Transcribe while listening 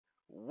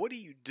what do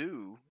you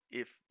do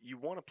if you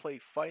want to play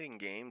fighting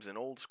games and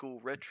old school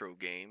retro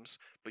games,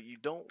 but you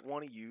don't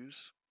want to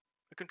use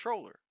a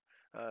controller?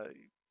 Uh,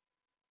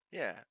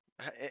 yeah.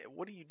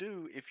 What do you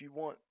do if you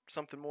want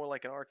something more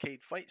like an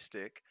arcade fight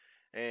stick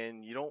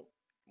and you don't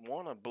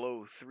want to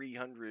blow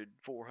 $300,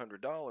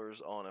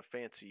 $400 on a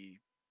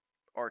fancy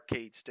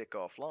arcade stick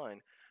offline?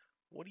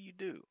 What do you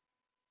do?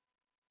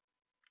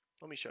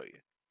 Let me show you.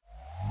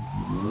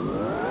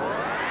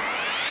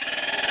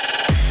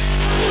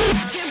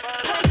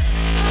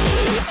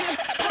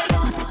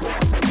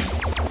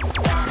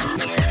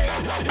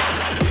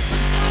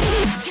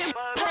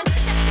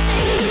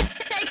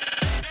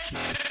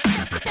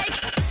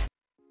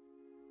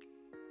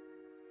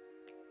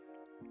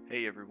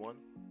 Hey everyone,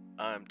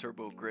 I'm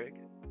Turbo Greg.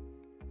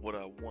 What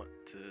I want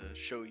to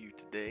show you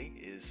today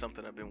is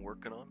something I've been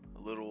working on,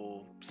 a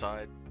little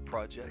side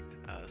project,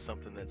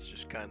 something that's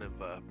just kind of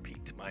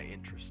piqued my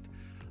interest.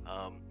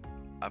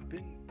 I've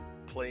been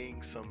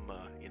playing some,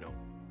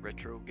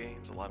 retro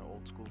games, a lot of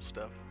old school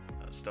stuff,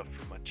 stuff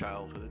from my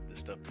childhood, the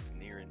stuff that's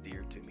near and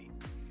dear to me,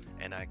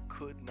 and I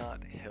could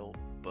not help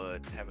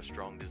but have a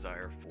strong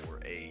desire for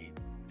an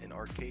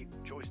arcade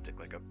joystick,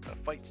 like a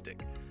fight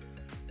stick.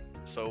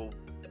 So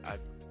I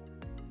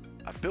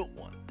built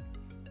one.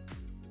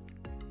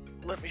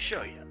 Let me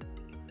show you.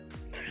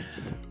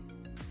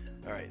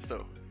 Alright,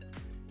 so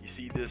you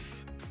see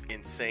this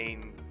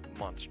insane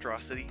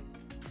monstrosity?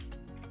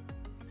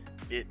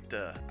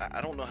 I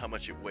don't know how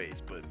much it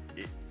weighs, but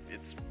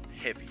it's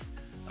heavy.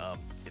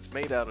 It's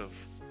made out of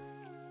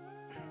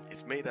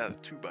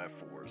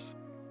 2x4s,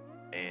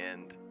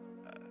 and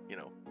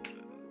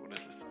what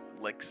is this?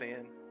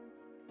 Lexan,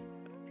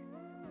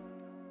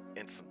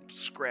 and some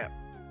scrap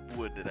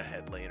wood that I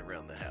had laying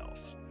around the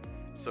house.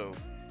 So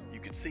you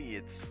can see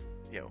it's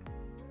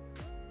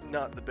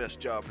not the best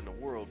job in the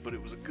world, but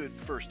it was a good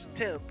first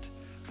attempt.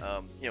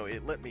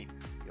 It let me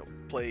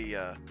play.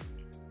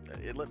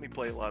 It let me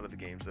play a lot of the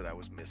games that I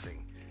was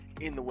missing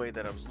in the way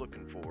that I was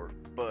looking for,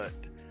 but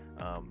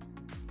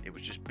it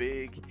was just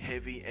big,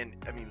 heavy, and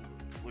I mean,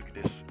 look at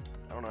this.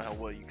 I don't know how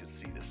well you can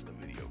see this in the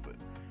video, but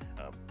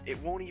it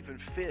won't even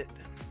fit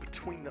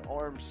between the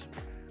arms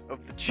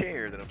of the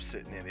chair that I'm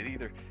sitting in. It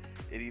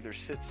either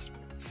sits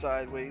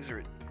sideways or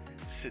it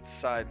sits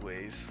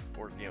sideways,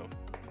 or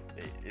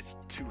it's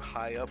too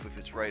high up if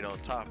it's right on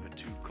top and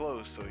too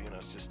close, so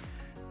it's just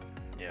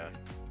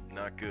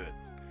not good.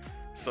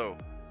 So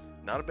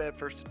not a bad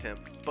first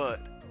attempt,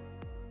 but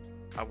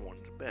I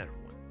wanted a better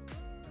one,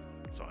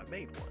 so I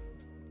made one.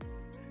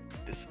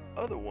 This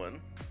other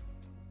one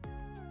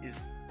is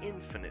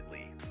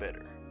infinitely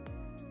better.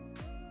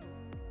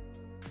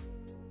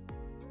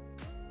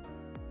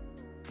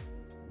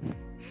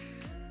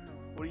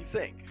 What do you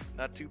think?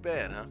 Not too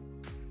bad, huh?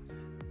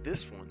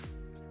 This one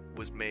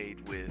was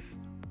made with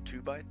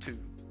 2x2.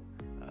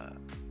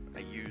 I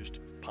used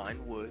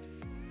pine wood.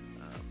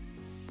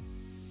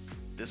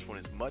 This one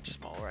is much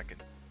smaller. I can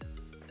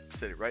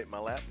set it right in my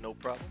lap, no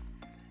problem.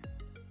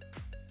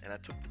 And I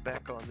took the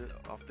back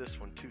off this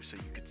one too, so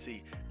you could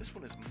see this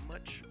one is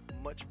much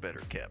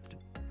better kept.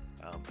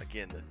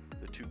 Again,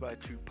 the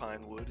 2x2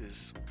 pine wood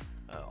is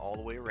all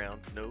the way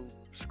around. No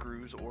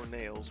screws or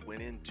nails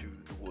went into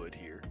the wood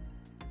here.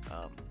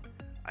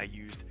 I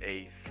used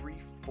a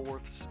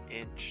 3/4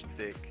 inch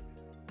thick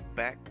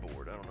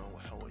backboard. I don't know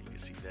how well you can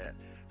see that.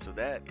 So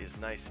that is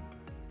nice and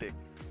thick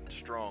and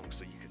strong,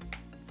 so you can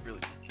really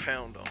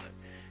pound on it.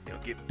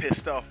 Get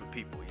pissed off at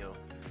people.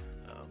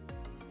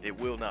 It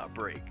will not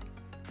break.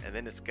 And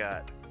then it's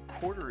got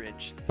 1/4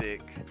 inch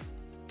thick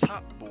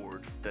top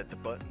board that the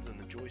buttons and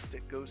the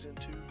joystick goes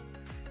into.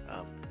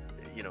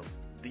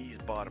 These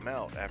bottom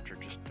out after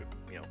just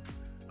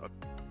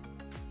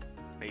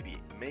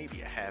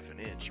maybe a 1/2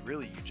 inch.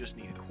 Really, you just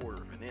need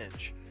 1/4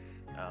 inch.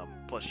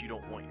 Plus, you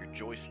don't want your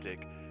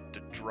joystick to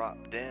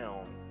drop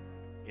down,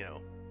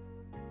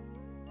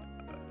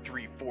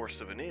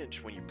 3/4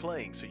 inch when you're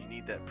playing. So you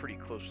need that pretty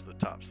close to the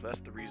top. So that's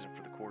the reason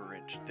for the 1/4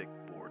 inch thick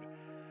board.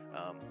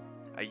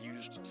 I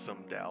used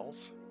some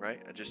dowels,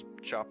 right? I just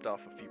chopped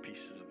off a few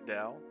pieces of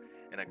dowel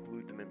and I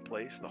glued them in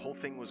place. The whole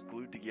thing was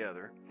glued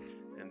together,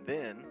 and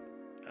then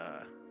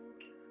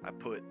I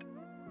put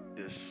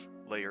this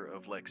layer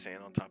of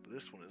Lexan on top of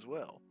this one as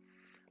well.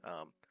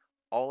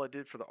 All I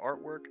did for the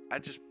artwork, I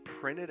just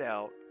printed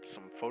out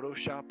some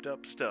photoshopped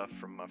up stuff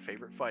from my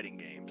favorite fighting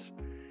games,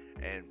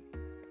 and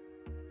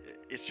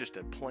it's just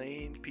a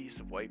plain piece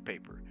of white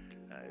paper.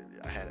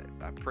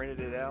 I printed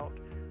it out,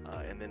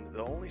 and then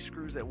the only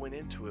screws that went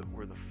into it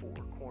were the 4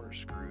 corner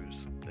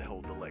screws that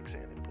hold the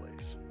Lexan in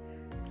place.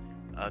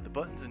 The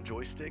buttons and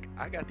joystick,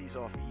 I got these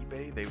off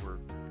eBay. They were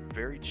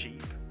very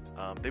cheap.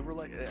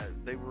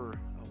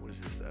 What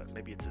is this?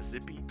 Maybe it's a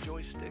Zippy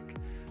joystick.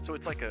 So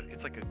it's like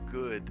a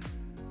good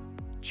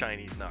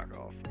Chinese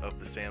knockoff of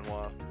the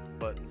Sanwa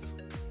buttons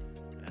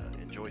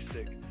and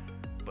joystick.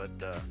 But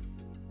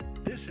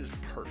this is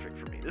perfect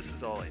for me. This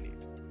is all I need.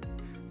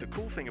 The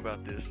cool thing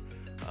about this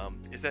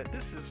is that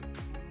this is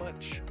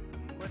much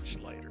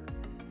lighter.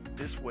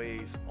 This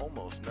weighs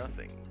almost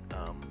nothing.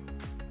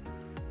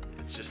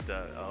 It's just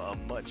a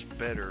much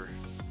better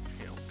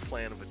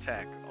plan of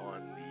attack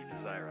on the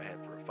desire I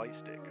had for a fight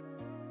stick.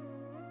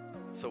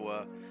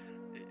 So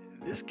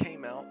this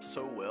came out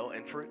so well,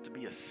 and for it to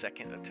be a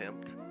second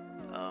attempt,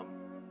 I'm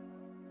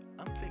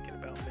thinking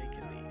about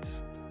making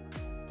these.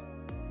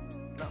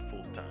 Not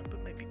full-time,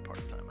 but maybe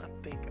part-time. I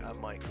think I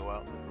might go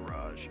out in the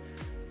garage,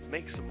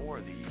 make some more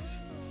of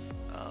these,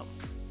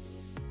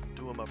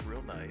 do them up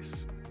real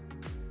nice,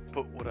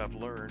 put what I've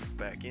learned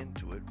back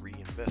into it,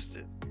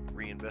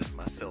 reinvest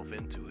myself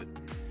into it,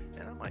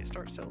 and I might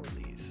start selling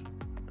these.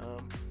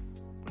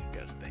 What do you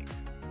guys think?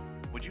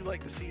 Would you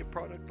like to see a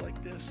product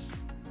like this?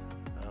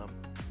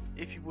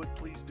 If you would,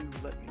 please do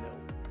let me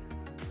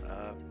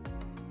know.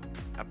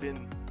 I've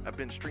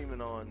been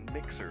streaming on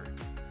Mixer.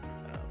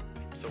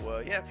 So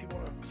yeah, if you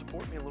want to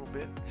support me a little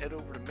bit, head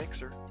over to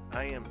Mixer.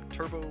 I am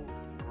Turbo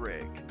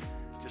Greg.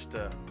 Just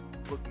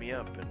look me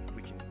up, and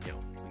we can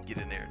get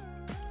in there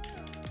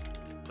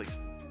and play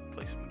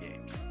some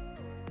games.